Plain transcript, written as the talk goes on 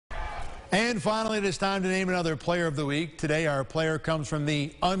And finally, it is time to name another player of the week. Today, our player comes from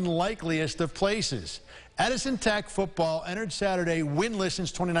the unlikeliest of places. Edison Tech football entered Saturday winless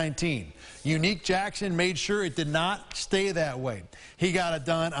since 2019. Unique Jackson made sure it did not stay that way. He got it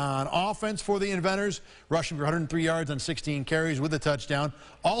done on offense for the Inventors, rushing for 103 yards on 16 carries with a touchdown.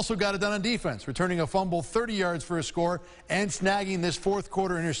 Also got it done on defense, returning a fumble 30 yards for a score and snagging this fourth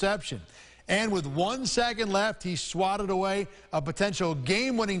quarter interception. And with 1 second left, he swatted away a potential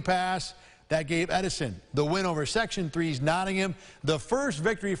game-winning pass that gave Edison the win over Section 3's Nottingham, the first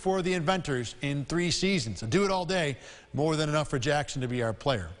victory for the Inventors in 3 seasons. So do it all day, more than enough for Jackson to be our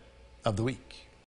player of the week.